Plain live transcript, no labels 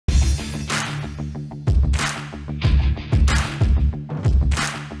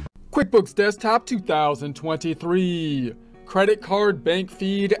QuickBooks Desktop 2023. Credit card bank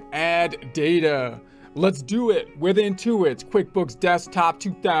feed add data. Let's do it with Intuit's QuickBooks Desktop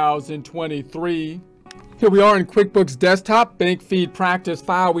 2023. Here we are in QuickBooks Desktop, bank feed practice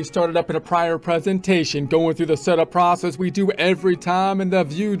file we started up in a prior presentation, going through the setup process we do every time. In the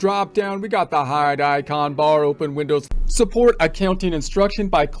view drop down, we got the hide icon bar, open Windows. Support accounting instruction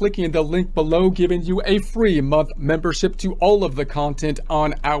by clicking the link below, giving you a free month membership to all of the content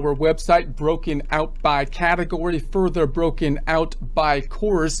on our website, broken out by category, further broken out by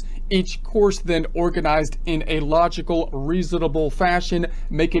course. Each course then organized in a logical, reasonable fashion,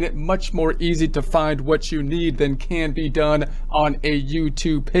 making it much more easy to find what you need than can be done on a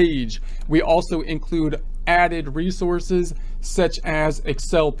YouTube page. We also include added resources such as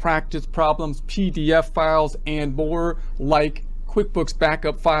Excel practice problems, PDF files, and more, like QuickBooks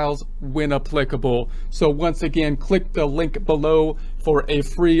backup files when applicable. So once again, click the link below for a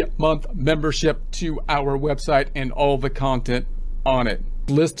free month membership to our website and all the content on it.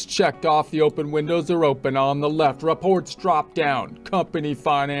 List checked off, the open windows are open. On the left, reports drop down, company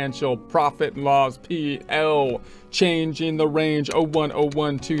financial, profit and loss, PL, changing the range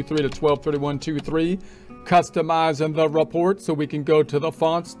 010123 to 123123. Customizing the report so we can go to the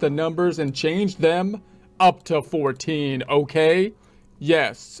fonts, the numbers, and change them up to 14. Okay?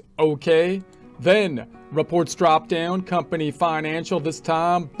 Yes. Okay. Then reports drop down, company financial, this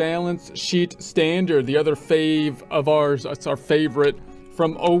time balance sheet standard, the other fave of ours. That's our favorite,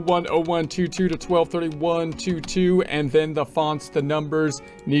 from 010122 to 123122. And then the fonts, the numbers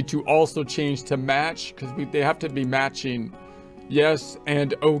need to also change to match, because they have to be matching. Yes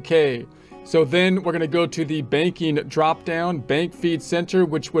and okay. So then we're going to go to the banking drop down, bank feed center,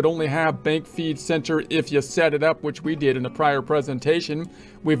 which would only have bank feed center if you set it up, which we did in a prior presentation.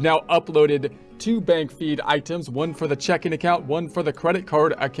 We've now uploaded two bank feed items, one for the checking account, one for the credit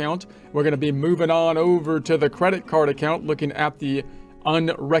card account. We're going to be moving on over to the credit card account, looking at the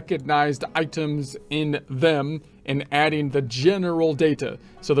unrecognized items in them and adding the general data.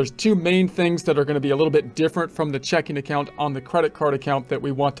 So there's two main things that are going to be a little bit different from the checking account on the credit card account that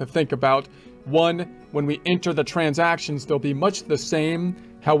we want to think about. One, when we enter the transactions, they'll be much the same.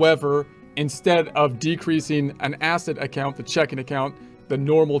 However, instead of decreasing an asset account, the checking account, the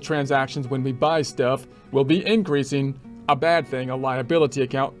normal transactions when we buy stuff will be increasing a bad thing, a liability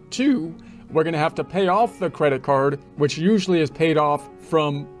account. Two, we're going to have to pay off the credit card, which usually is paid off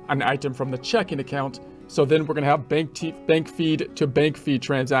from an item from the checking account. So then we're going to have bank feed to bank feed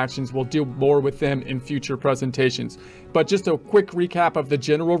transactions. We'll deal more with them in future presentations. But just a quick recap of the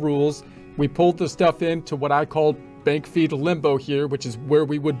general rules. We pulled the stuff into what I call bank feed limbo here, which is where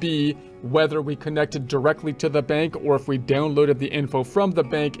we would be whether we connected directly to the bank or if we downloaded the info from the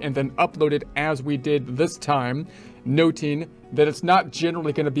bank and then uploaded as we did this time, noting that it's not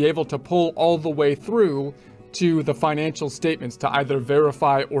generally going to be able to pull all the way through to the financial statements to either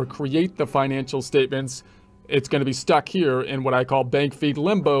verify or create the financial statements. It's going to be stuck here in what I call bank feed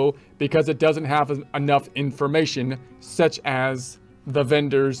limbo because it doesn't have enough information, such as the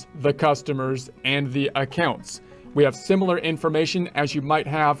vendors, the customers, and the accounts. We have similar information as you might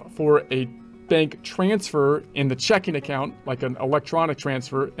have for a bank transfer in the checking account, like an electronic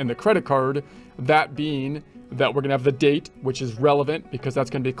transfer in the credit card, that being that we're going to have the date, which is relevant because that's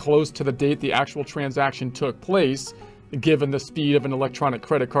going to be close to the date the actual transaction took place, given the speed of an electronic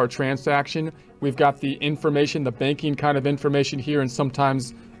credit card transaction. We've got the information, the banking kind of information here, and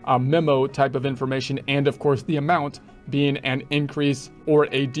sometimes a memo type of information, and of course the amount being an increase or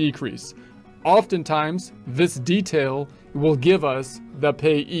a decrease. Oftentimes, this detail will give us the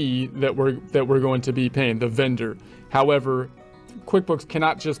payee that we're going to be paying, the vendor. However, QuickBooks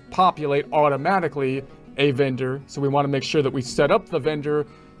cannot just populate automatically a vendor, so we want to make sure that we set up the vendor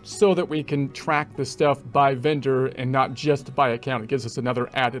so that we can track the stuff by vendor and not just by account. It gives us another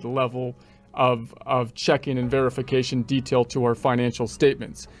added level of checking and verification detail to our financial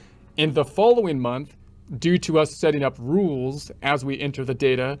statements. In the following month, due to us setting up rules as we enter the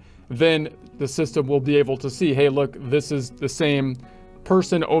data, then the system will be able to see, hey, look, this is the same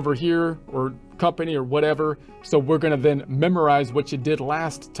person over here or company or whatever. So we're going to then memorize what you did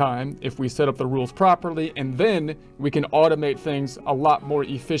last time if we set up the rules properly, and then we can automate things a lot more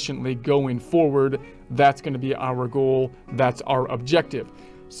efficiently going forward. That's going to be our goal. That's our objective.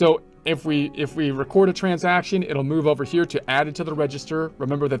 So if we record a transaction, it'll move over here to add it to the register.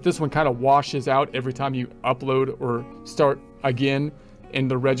 Remember that this one kind of washes out every time you upload or start again in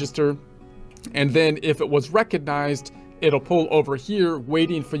the register. And then if it was recognized, it'll pull over here,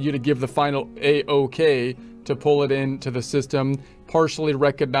 waiting for you to give the final A-OK to pull it into the system. Partially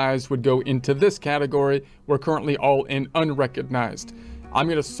recognized would go into this category. We're currently all in unrecognized. I'm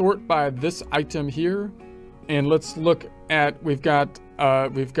going to sort by this item here, and let's look at, we've got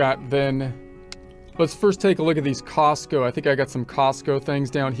then, let's first take a look at these Costco. I think I got some Costco things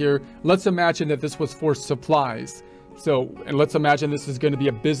down here. Let's imagine that this was for supplies. So, and let's imagine this is going to be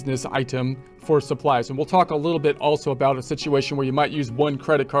a business item for supplies. And we'll talk a little bit also about a situation where you might use one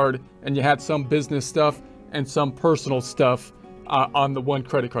credit card and you had some business stuff and some personal stuff on the one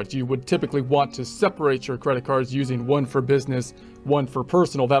credit card. You would typically want to separate your credit cards using one for business, one for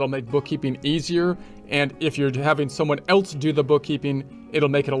personal. That'll make bookkeeping easier. And if you're having someone else do the bookkeeping, it'll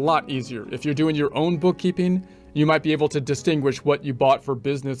make it a lot easier. If you're doing your own bookkeeping, you might be able to distinguish what you bought for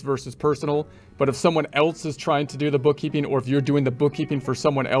business versus personal. But if someone else is trying to do the bookkeeping, or if you're doing the bookkeeping for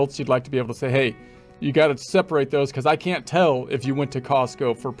someone else, you'd like to be able to say, hey, you got to separate those because I can't tell if you went to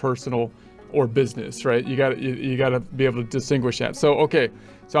Costco for personal or business, right? You got to be able to distinguish that. So, okay,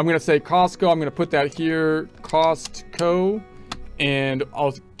 so I'm going to say Costco. I'm going to put that here, Costco, and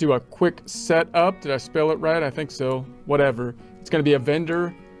I'll do a quick setup. Did I spell it right? I think so. Whatever. It's going to be a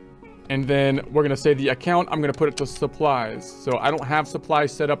vendor. And then we're going to say the account, I'm going to put it to supplies. So I don't have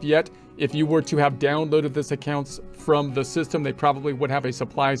supplies set up yet. If you were to have downloaded this account from the system, they probably would have a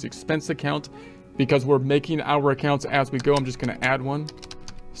supplies expense account because we're making our accounts as we go. I'm just going to add one,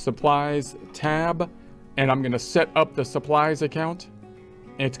 supplies tab, and I'm going to set up the supplies account.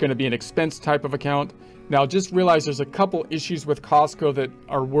 It's going to be an expense type of account. Now just realize there's a couple issues with Costco that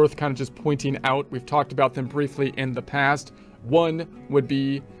are worth kind of just pointing out. We've talked about them briefly in the past. One would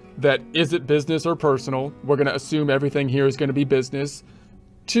be that is it business or personal? We're going to assume everything here is going to be business.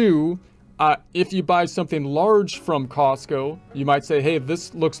 Two, if you buy something large from Costco, you might say, hey,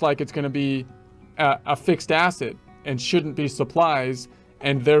 this looks like it's going to be a fixed asset and shouldn't be supplies.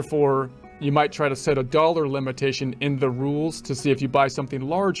 And therefore, you might try to set a dollar limitation in the rules to see if you buy something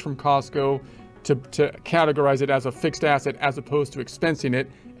large from Costco to categorize it as a fixed asset as opposed to expensing it.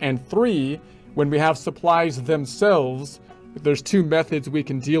 And three, when we have supplies themselves, there's two methods we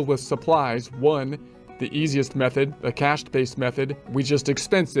can deal with supplies. One, the easiest method, the cash-based method, we just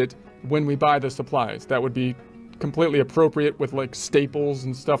expense it when we buy the supplies. That would be completely appropriate with like staples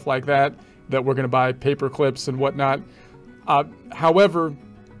and stuff like that we're going to buy, paper clips and whatnot. However,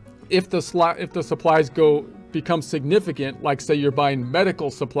 if the supplies become significant, like say you're buying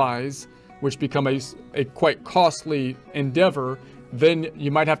medical supplies, which become a quite costly endeavor, then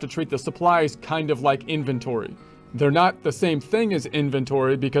you might have to treat the supplies kind of like inventory. They're not the same thing as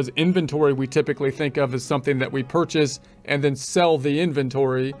inventory because inventory we typically think of as something that we purchase and then sell the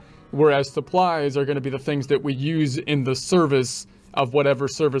inventory, whereas supplies are going to be the things that we use in the service of whatever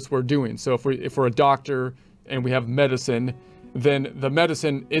service we're doing. So if we're a doctor and we have medicine, then the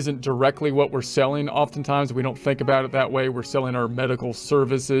medicine isn't directly what we're selling. Oftentimes we don't think about it that way. We're selling our medical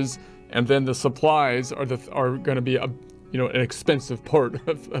services, and then the supplies are going to be an expensive part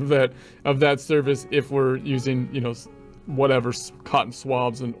of that service if we're using whatever cotton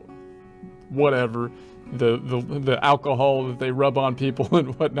swabs and whatever the alcohol that they rub on people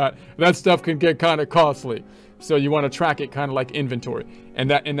and whatnot. That stuff can get kind of costly. So you want to track it kind of like inventory. And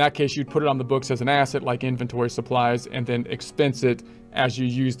that in that case, you'd put it on the books as an asset like inventory supplies and then expense it as you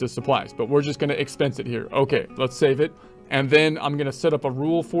use the supplies. But we're just going to expense it here. Okay, let's save it. And then I'm going to set up a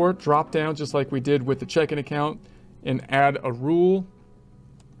rule for it. Drop down just like we did with the checking account and add a rule.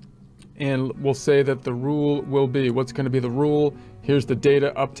 And we'll say that the rule will be, what's going to be the rule? Here's the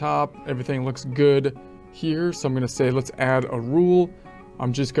data up top. Everything looks good here. So I'm going to say, let's add a rule.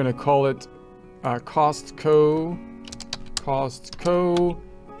 I'm just going to call it Costco,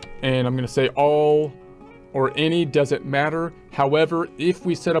 and I'm going to say all or any, doesn't matter. However, if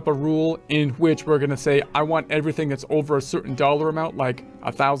we set up a rule in which we're going to say, I want everything that's over a certain dollar amount, like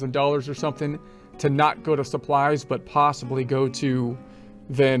 $1,000 or something, to not go to supplies, but possibly go to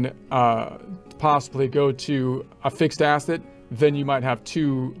a fixed asset, then you might have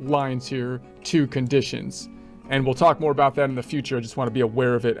two lines here, two conditions. And we'll talk more about that in the future. I just want to be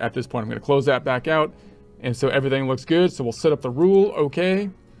aware of it at this point. I'm going to close that back out. And so everything looks good. So we'll set up the rule. Okay.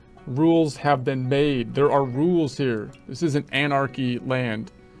 Rules have been made. There are rules here. This isn't anarchy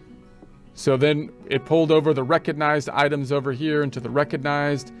land. So then it pulled over the recognized items over here into the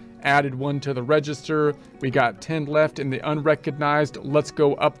recognized, added one to the register. We got 10 left in the unrecognized. Let's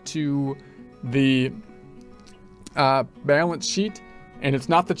go up to the balance sheet. And it's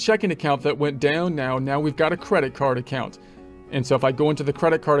not the checking account that went down now. Now we've got a credit card account. And so if I go into the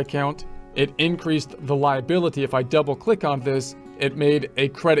credit card account, it increased the liability. If I double click on this, it made a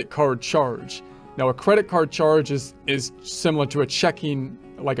credit card charge. Now a credit card charge is similar to a checking,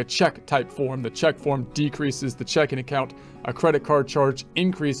 like a check type form. The check form decreases the checking account. A credit card charge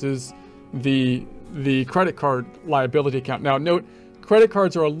increases the credit card liability account. Now note, credit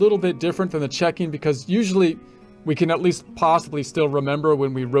cards are a little bit different than the checking because usually we can at least possibly still remember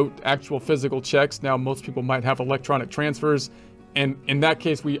when we wrote actual physical checks. Now, most people might have electronic transfers. And in that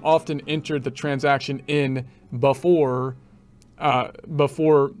case, we often entered the transaction in before it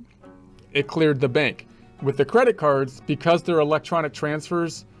cleared the bank. With the credit cards, because they're electronic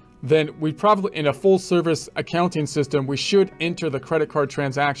transfers, then we probably, in a full service accounting system, we should enter the credit card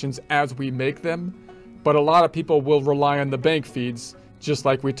transactions as we make them. But a lot of people will rely on the bank feeds, just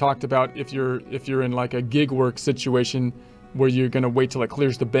like we talked about if you're in like a gig work situation where you're going to wait till it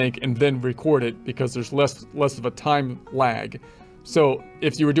clears the bank and then record it because there's less of a time lag. So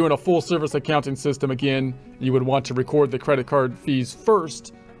if you were doing a full service accounting system, again, you would want to record the credit card fees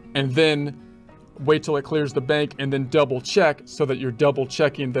first and then wait till it clears the bank and then double check so that you're double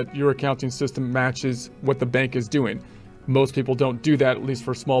checking that your accounting system matches what the bank is doing. Most people don't do that, at least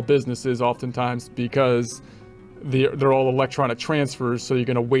for small businesses oftentimes, because they're all electronic transfers. So you're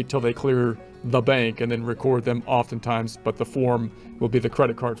going to wait till they clear the bank and then record them oftentimes, but the form will be the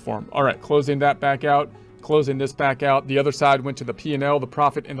credit card form. All right, closing that back out, closing this back out. The other side went to the P&L, the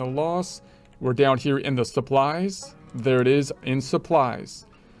profit and the loss. We're down here in the supplies. There it is in supplies.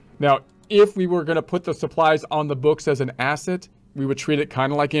 Now, if we were going to put the supplies on the books as an asset, we would treat it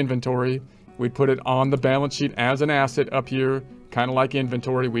kind of like inventory. We'd put it on the balance sheet as an asset up here, kind of like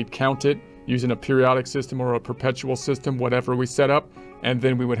inventory. We'd count it using a periodic system or a perpetual system, whatever we set up. And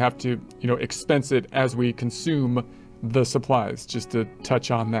then we would have to, expense it as we consume the supplies, just to touch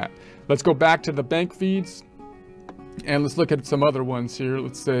on that. Let's go back to the bank feeds and let's look at some other ones here.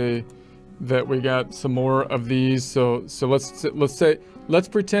 Let's say that we got some more of these. So let's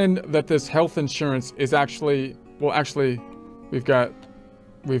pretend that this health insurance is actually, let's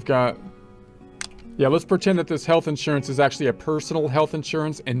pretend that this health insurance is actually a personal health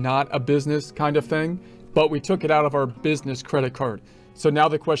insurance and not a business kind of thing, but we took it out of our business credit card. So now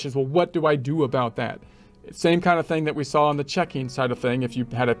the question is, well, what do I do about that? Same kind of thing that we saw on the checking side of thing. If you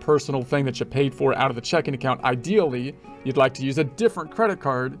had a personal thing that you paid for out of the checking account, ideally, you'd like to use a different credit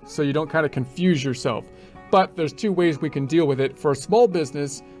card so you don't kind of confuse yourself. But there's two ways we can deal with it. For a small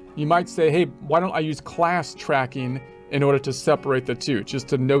business, you might say, hey, why don't I use class tracking in order to separate the two? Just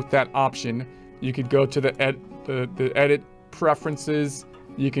to note that option, you could go to the edit preferences.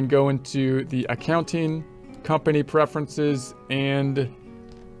 You can go into the accounting company preferences and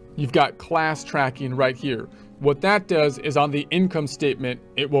you've got class tracking right here. What that does is on the income statement,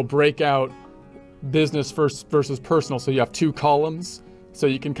 it will break out business versus personal. So you have two columns. So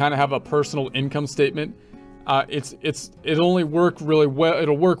you can kind of have a personal income statement. It'll only work really well.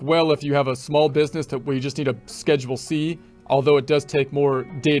 It'll work well if you have a small business where you just need a Schedule C, although it does take more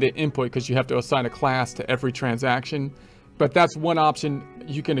data input because you have to assign a class to every transaction. But that's one option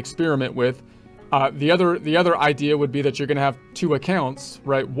you can experiment with. The other idea would be that you're going to have two accounts,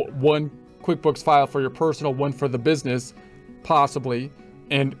 right? One QuickBooks file for your personal, one for the business, possibly.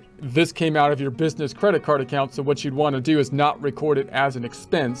 And this came out of your business credit card account. So what you'd want to do is not record it as an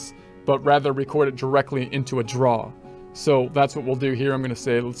expense, but rather record it directly into a draw. So that's what we'll do here. I'm going to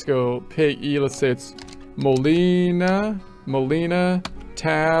say, let's go payee. Let's say it's Molina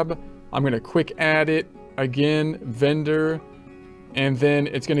tab. I'm going to quick add it again, vendor. And then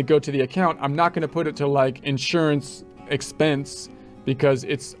it's going to go to the account. I'm not going to put it to like insurance expense because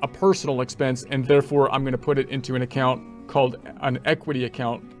it's a personal expense. And therefore I'm going to put it into an account called an equity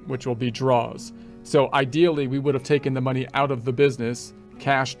account, which will be draws. So ideally we would have taken the money out of the business,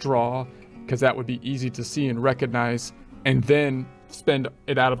 cash draw, because that would be easy to see and recognize, and then spend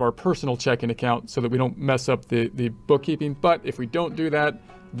it out of our personal checking account so that we don't mess up the bookkeeping. But if we don't do that,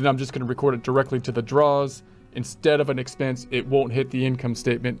 then I'm just going to record it directly to the draws. Instead of an expense, it won't hit the income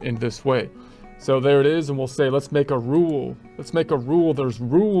statement in this way. So there it is, and we'll say, let's make a rule. Let's make a rule. There's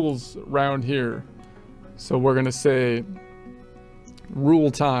rules around here. So we're going to say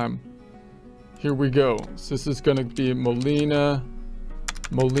rule time. Here we go. So this is going to be Molina.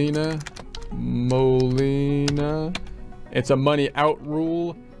 It's a money out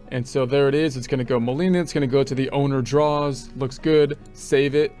rule. And so there it is. It's going to go Molina. It's going to go to the owner draws. Looks good.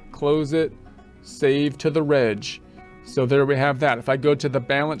 Save it. Close it. Save to the reg. So there we have that. If I go to the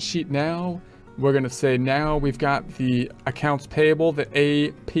balance sheet now, we're going to say now we've got the accounts payable, the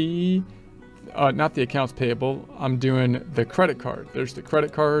AP, not the accounts payable. I'm doing the credit card. There's the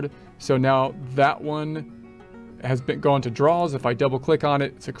credit card. So now that one has been gone to draws. If I double click on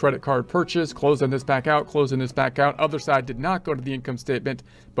it, it's a credit card purchase, closing this back out, closing this back out. Other side did not go to the income statement,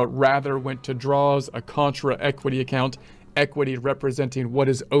 but rather went to draws, a contra equity account, equity representing what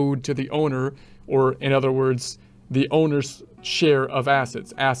is owed to the owner, or in other words, the owner's share of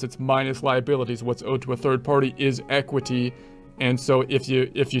assets. Assets minus liabilities, what's owed to a third party is equity. And so if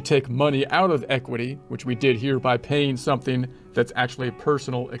you take money out of equity, which we did here by paying something that's actually a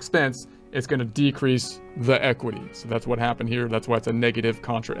personal expense, it's going to decrease the equity. So that's what happened here. That's why it's a negative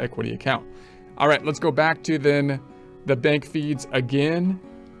contra equity account. All right, let's go back to then the bank feeds again,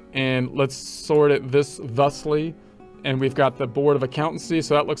 and let's sort it thusly. And we've got the Board of Accountancy,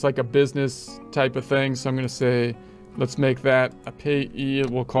 so that looks like a business type of thing. So I'm going to say, let's make that a payee.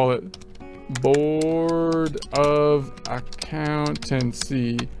 We'll call it Board of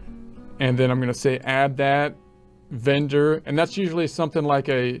Accountancy. And then I'm going to say add that vendor, and that's usually something like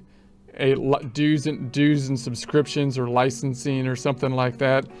a dues and subscriptions or licensing or something like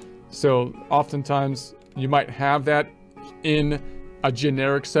that. So oftentimes you might have that in a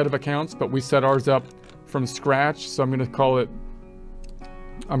generic set of accounts, but we set ours up from scratch. So I'm going to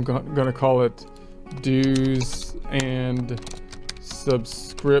call it, dues and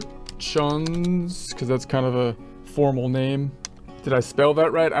subscriptions, because that's kind of a formal name. Did I spell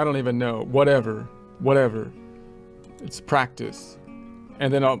that right? I don't even know. Whatever. It's practice.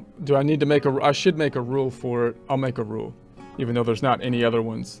 And then do I need to make I should make a rule for it. I'll make a rule, even though there's not any other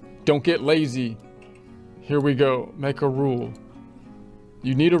ones. Don't get lazy. Here we go. Make a rule.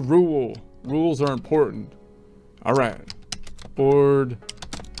 You need a rule. Rules are important. All right. Board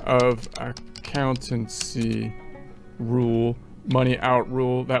of Accountancy rule. Money out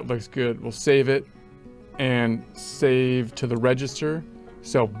rule. That looks good. We'll save it and save to the register.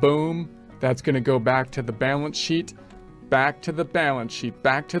 So boom. That's going to go back to the balance sheet. Back to the balance sheet,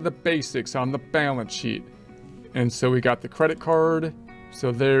 back to the basics on the balance sheet. And so we got the credit card.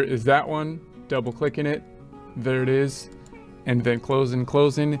 So there is that one, double clicking it. There it is. And then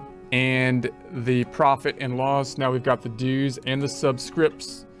closing. And the profit and loss. Now we've got the dues and the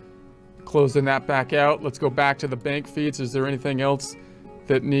subscripts. Closing that back out. Let's go back to the bank feeds. Is there anything else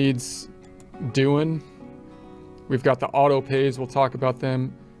that needs doing? We've got the auto pays. We'll talk about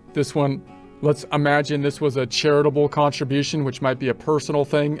them. This one, let's imagine this was a charitable contribution, which might be a personal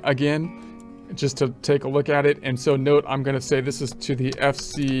thing again, just to take a look at it. And so note, I'm going to say this is to the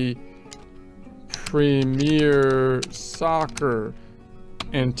FC Premier Soccer,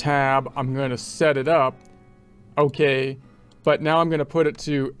 and tab, I'm going to set it up. Okay, but now I'm going to put it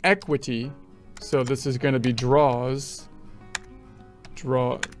to equity. So this is going to be draws.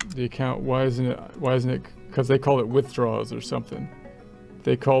 Draw the account. Why isn't it? Because they call it withdrawals or something.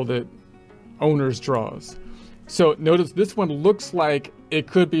 They called it owner's draws. So notice this one looks like it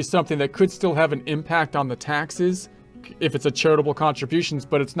could be something that could still have an impact on the taxes if it's a charitable contributions,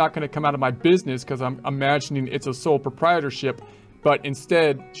 but it's not going to come out of my business because I'm imagining it's a sole proprietorship, but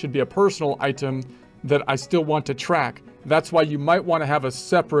instead should be a personal item that I still want to track. That's why you might want to have a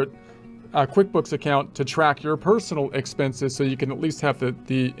separate QuickBooks account to track your personal expenses, so you can at least have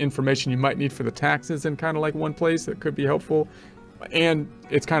the information you might need for the taxes in kind of like one place. That could be helpful. And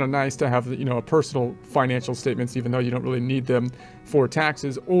it's kind of nice to have, you know, a personal financial statements, even though you don't really need them for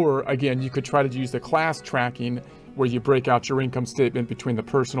taxes. Or again, you could try to use the class tracking where you break out your income statement between the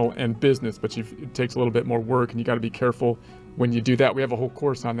personal and business, but it takes a little bit more work and you got to be careful when you do that. We have a whole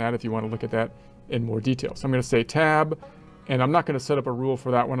course on that if you want to look at that in more detail. So I'm going to say tab, and I'm not going to set up a rule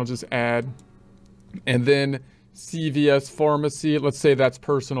for that one. I'll just add. And then CVS Pharmacy, let's say that's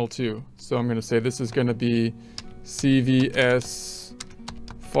personal too. So I'm going to say this is going to be CVS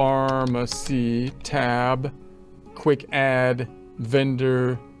Pharmacy tab, quick add,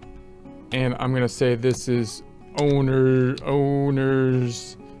 vendor, and I'm going to say this is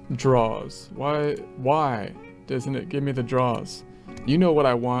owner's draws. Why doesn't it give me the draws? You know what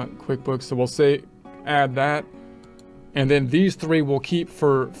I want, QuickBooks. So we'll say add that. And then these three we'll keep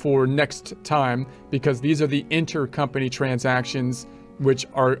for next time, because these are the intercompany transactions which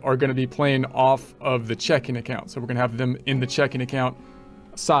are going to be playing off of the checking account. So we're going to have them in the checking account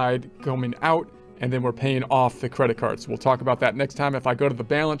side coming out, and then we're paying off the credit card. So we'll talk about that next time. If I go to the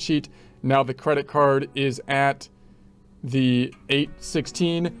balance sheet, now the credit card is at the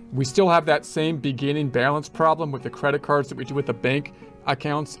 816. We still have that same beginning balance problem with the credit cards that we do with the bank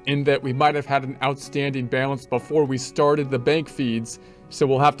accounts, in that we might have had an outstanding balance before we started the bank feeds. So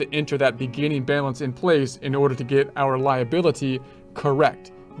we'll have to enter that beginning balance in place in order to get our liability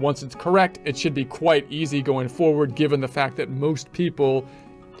correct. Once it's correct, it should be quite easy going forward, given the fact that most people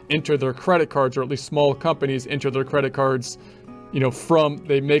enter their credit cards, or at least small companies enter their credit cards, you know,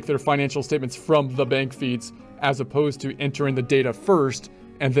 they make their financial statements from the bank feeds, as opposed to entering the data first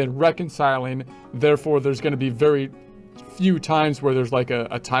and then reconciling. Therefore, there's going to be very few times where there's like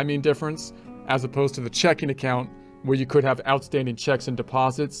a timing difference, as opposed to the checking account where you could have outstanding checks and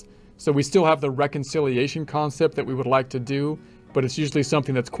deposits. So we still have the reconciliation concept that we would like to do, but it's usually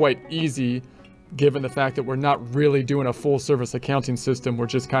something that's quite easy given the fact that we're not really doing a full service accounting system. We're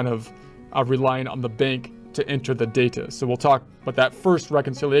just kind of relying on the bank to enter the data. So we'll talk, but that first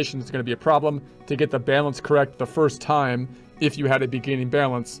reconciliation is going to be a problem. To get the balance correct the first time, if you had a beginning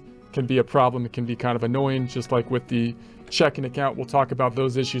balance, can be a problem. It can be kind of annoying, just like with the checking account. We'll talk about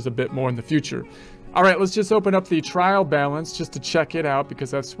those issues a bit more in the future. All right, let's just open up the trial balance just to check it out,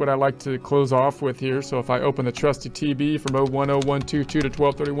 because that's what I like to close off with here. So if I open the trusty TB from 010122 to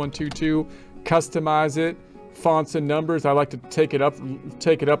 123122, customize it, fonts and numbers, I like to take it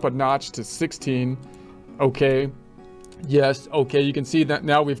up a notch to 16. Okay, yes, okay, you can see that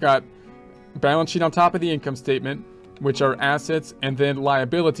now we've got balance sheet on top of the income statement, which are assets, and then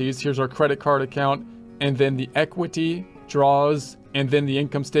liabilities. Here's our credit card account, and then the equity, draws, and then the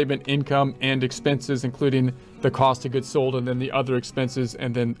income statement, income and expenses, including the cost of goods sold, and then the other expenses,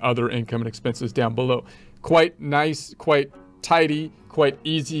 and then other income and expenses down below. Quite nice, quite tidy, quite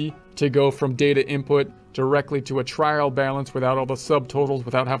easy to go from data input directly to a trial balance without all the subtotals,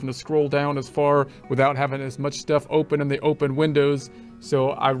 without having to scroll down as far, without having as much stuff open in the open windows.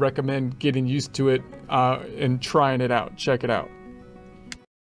 So I recommend getting used to it and trying it out. Check it out.